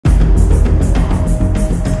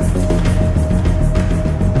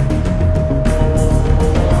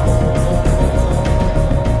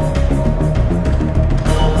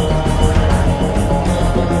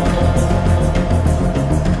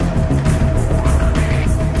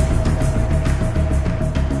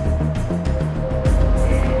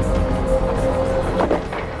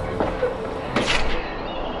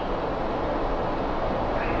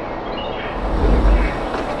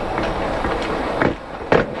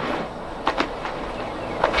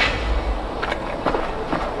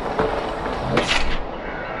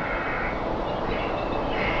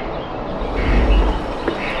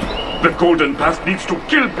Golden Path needs to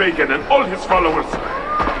kill Pagan and all his followers.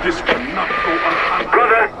 This cannot go on.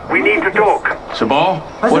 Brother, we need to talk. Sabal,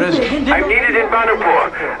 what is it? I'm needed in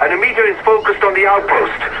Banapur, and Amita is focused on the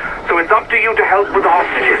outpost. So it's up to you to help with the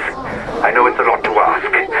hostages. I know it's a lot to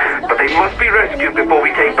ask, but they must be rescued before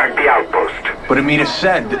we take back the outpost. But Amita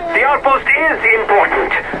said... The outpost is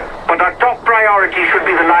important, but our top priority should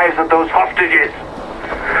be the lives of those hostages.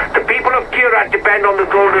 The people of Kyrat depend on the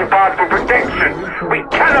Golden Path for protection. We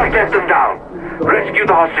cannot let them down. Rescue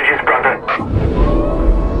the hostages, brother.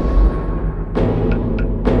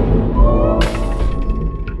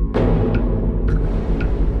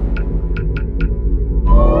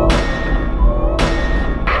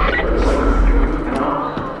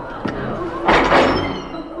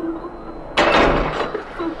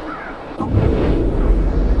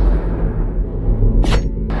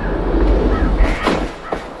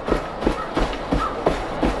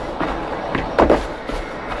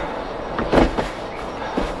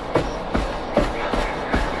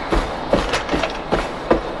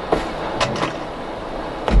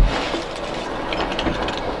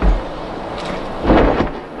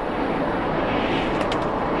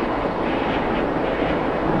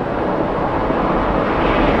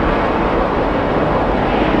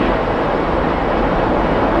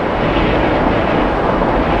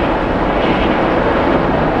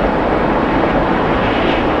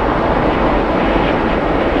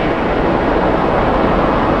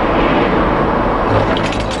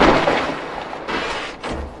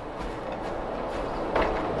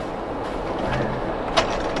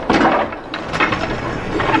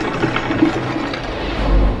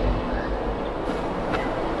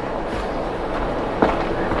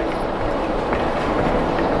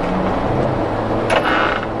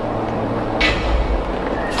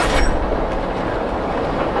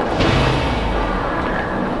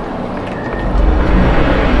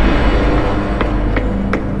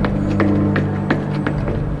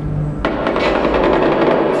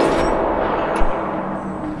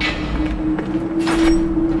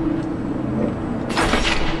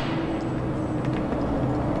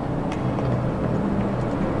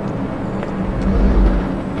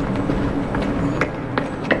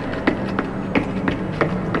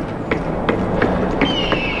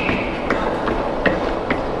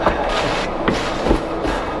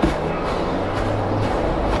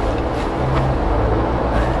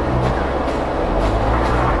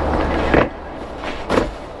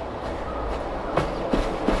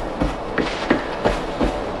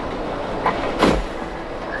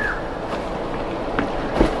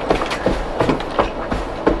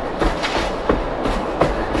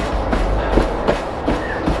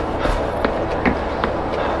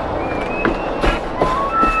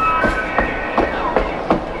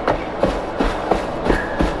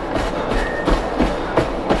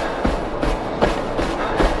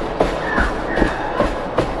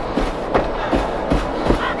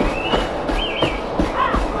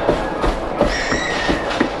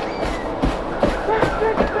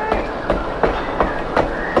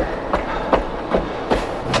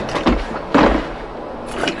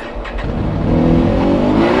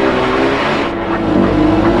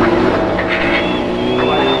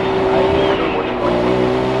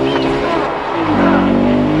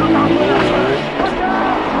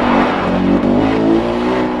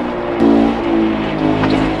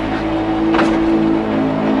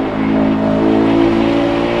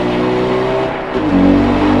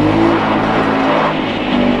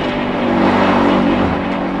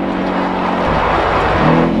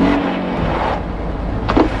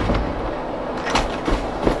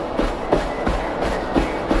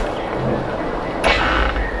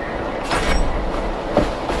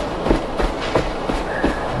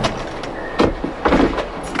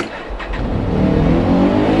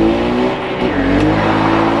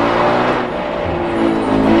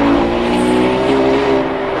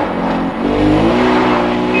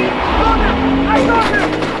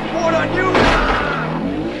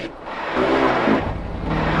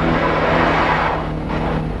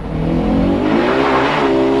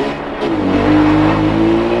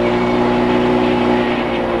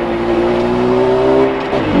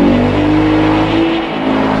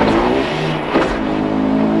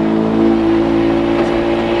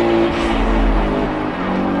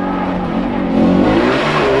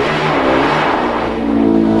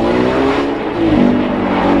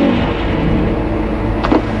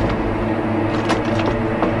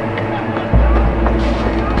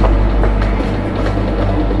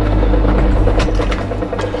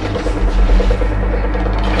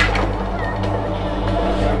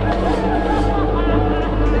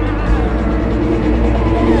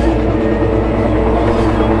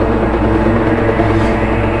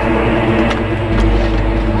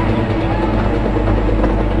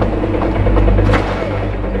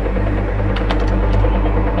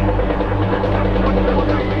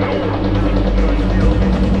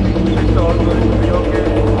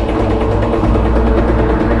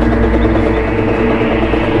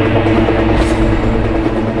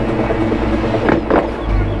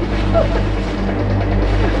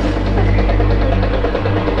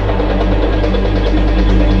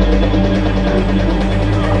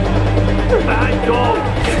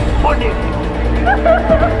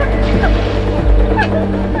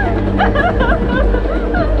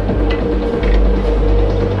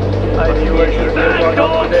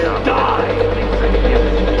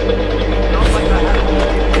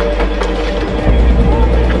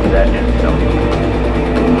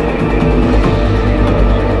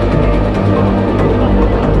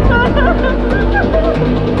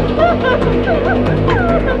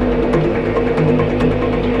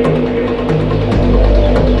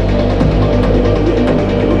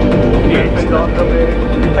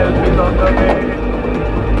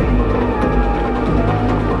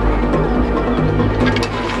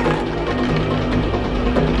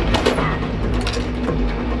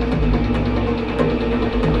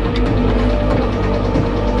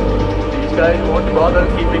 guys won't bother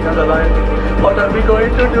keeping us alive. What are we going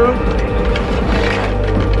to do?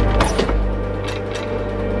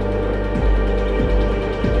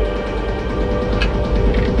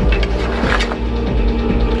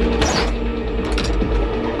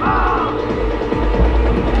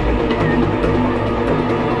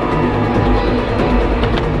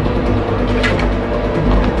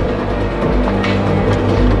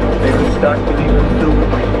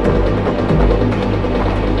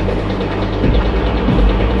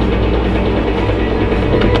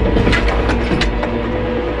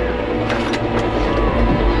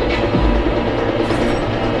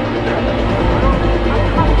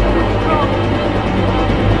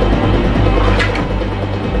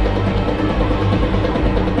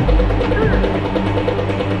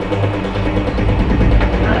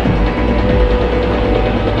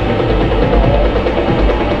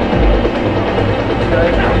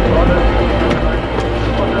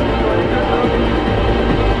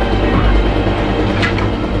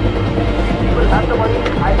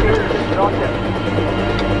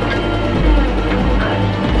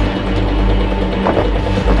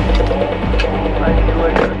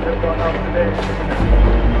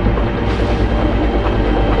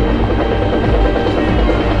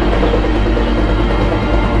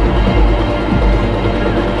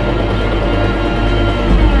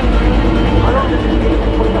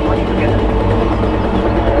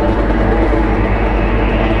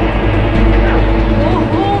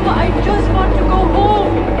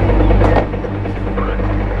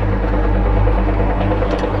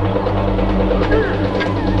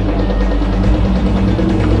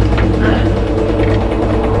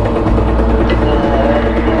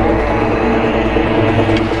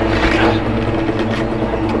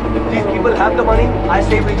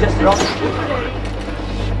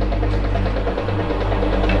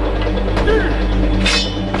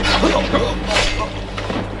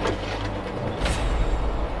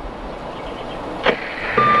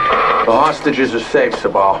 Hostages are safe,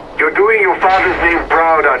 Sabal. You're doing your father's name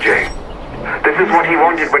proud, Ajay. This is what he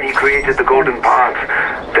wanted when he created the Golden Path,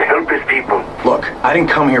 to help his people. Look, I didn't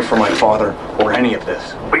come here for my father or any of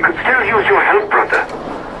this. We could still use your help, brother.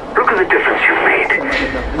 Look at the difference you've made.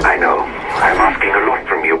 I know, I'm asking a lot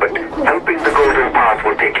from you, but helping the Golden Path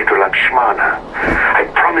will take you to Lakshmana. I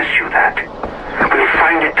promise you that. We'll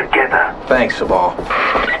find it together. Thanks, Sabal.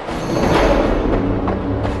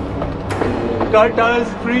 Cut us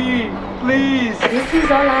free, please. This is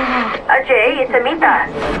all I have. Ajay, it's Amita.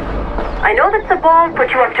 I know that Sabal put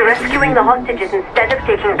you up to rescuing the hostages instead of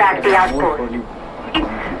taking back the outpost.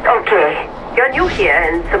 It's okay. You're new here,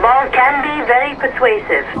 and Sabal can be very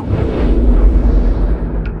persuasive.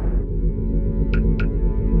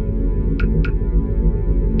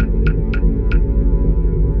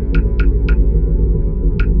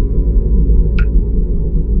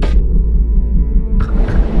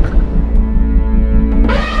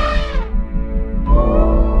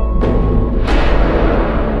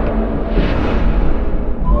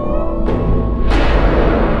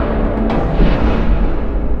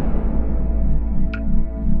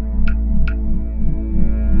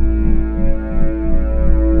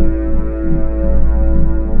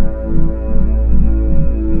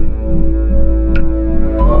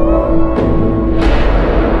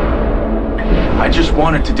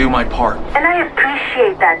 Wanted to do my part. And I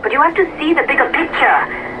appreciate that, but you have to see the bigger picture.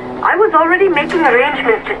 I was already making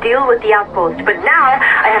arrangements to deal with the outpost, but now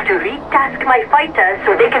I have to retask my fighters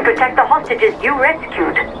so they can protect the hostages you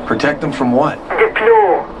rescued. Protect them from what?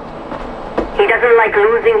 Diplo. He doesn't like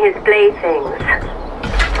losing his playthings.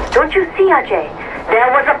 Don't you see, Ajay? There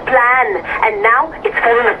was a plan, and now it's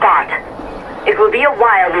fallen apart. It will be a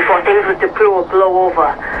while before things with Diplo blow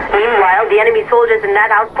over. Meanwhile, the enemy soldiers in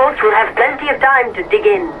that outpost will have plenty of time to dig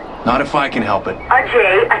in. Not if I can help it.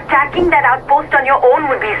 Ajay, attacking that outpost on your own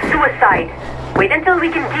would be suicide. Wait until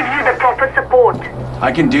we can give you the proper support.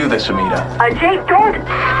 I can do this, Amita. Ajay, don't...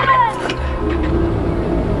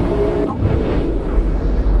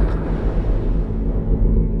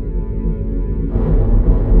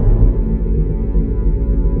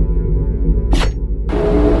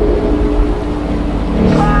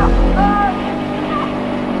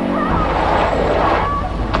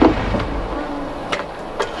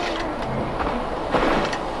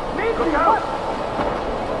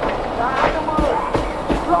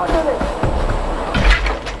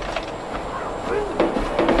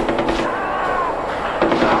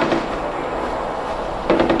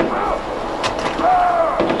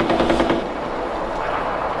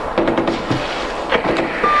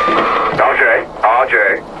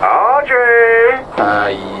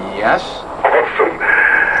 Yes? Awesome.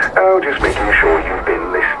 Oh, just making sure you've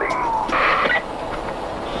been listening.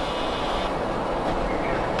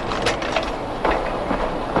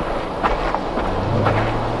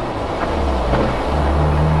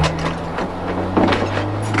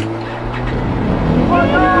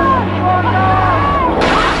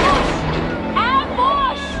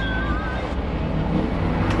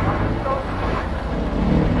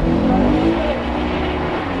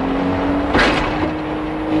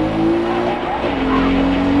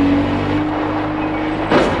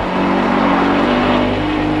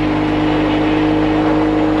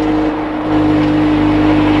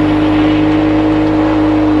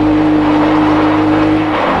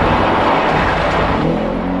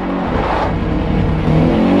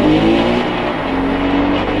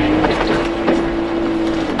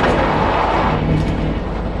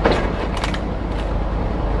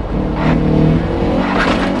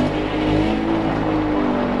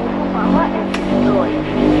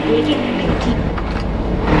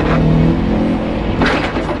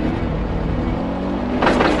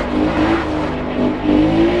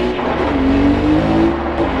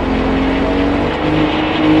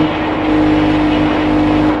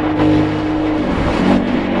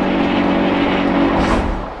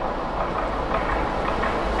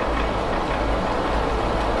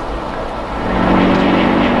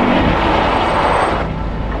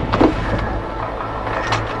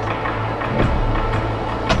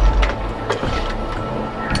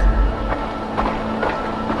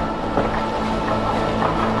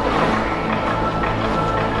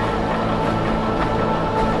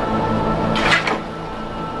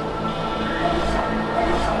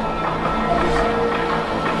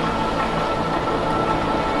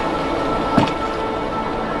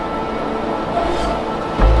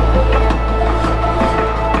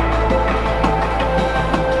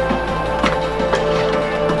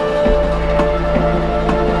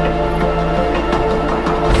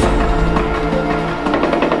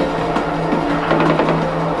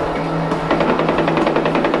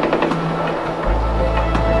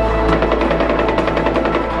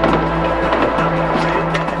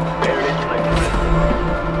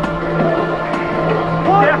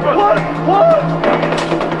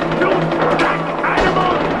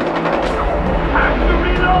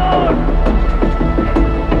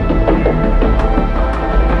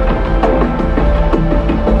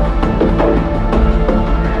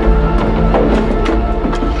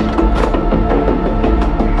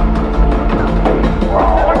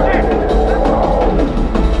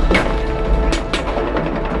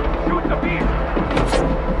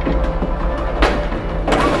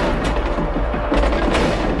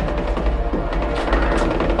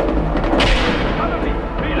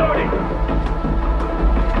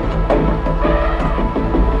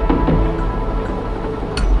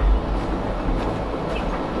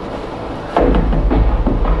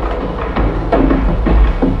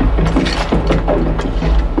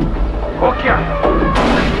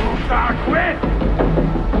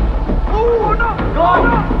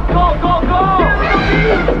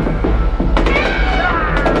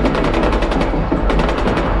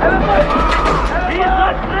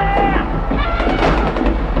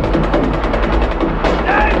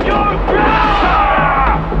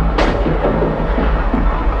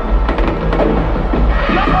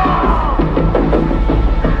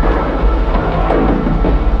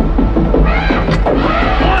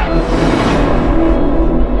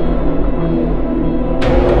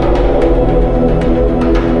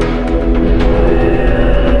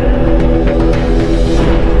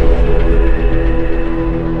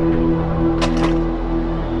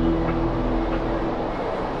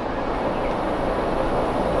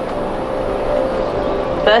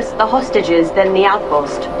 First the hostages, then the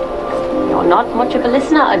outpost. You're not much of a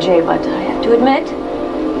listener, Ajay, but I have to admit,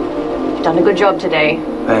 you've done a good job today.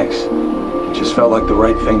 Thanks. It just felt like the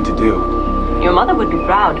right thing to do. Your mother would be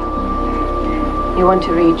proud. You want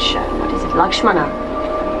to reach, what is it, Lakshmana?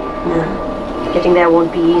 No, getting there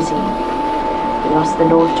won't be easy. We lost the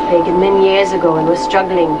north to Pagan many years ago and we're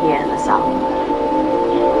struggling here in the south.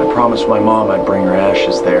 I promised my mom I'd bring her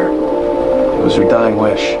ashes there. It was her dying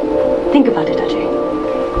wish. Think about it, Ajay.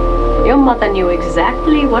 Your mother knew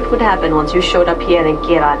exactly what would happen once you showed up here in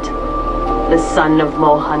Kyrat. The son of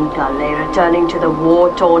Mohan Kale returning to the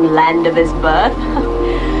war-torn land of his birth.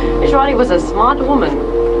 Ishwari was a smart woman.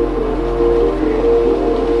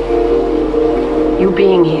 You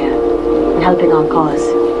being here and helping our cause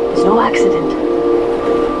is no accident.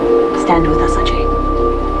 Stand with us,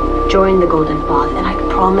 Ajay. Join the Golden Path, and I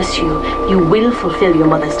promise you, you will fulfill your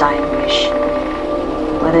mother's dying wish.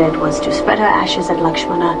 Whether it was to spread her ashes at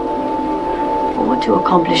Lakshmana, or to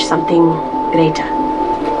accomplish something greater.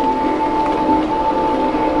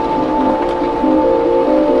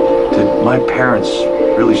 Did my parents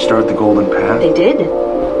really start the Golden Path? They did.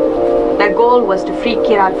 Their goal was to free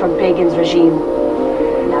Kyrat from Pagan's regime.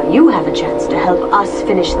 Now you have a chance to help us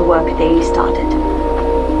finish the work they started.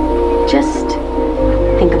 Just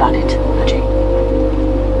think about it, Ajay.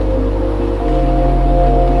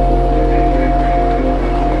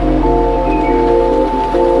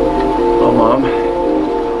 Well, Mom,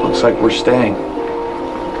 looks like we're staying.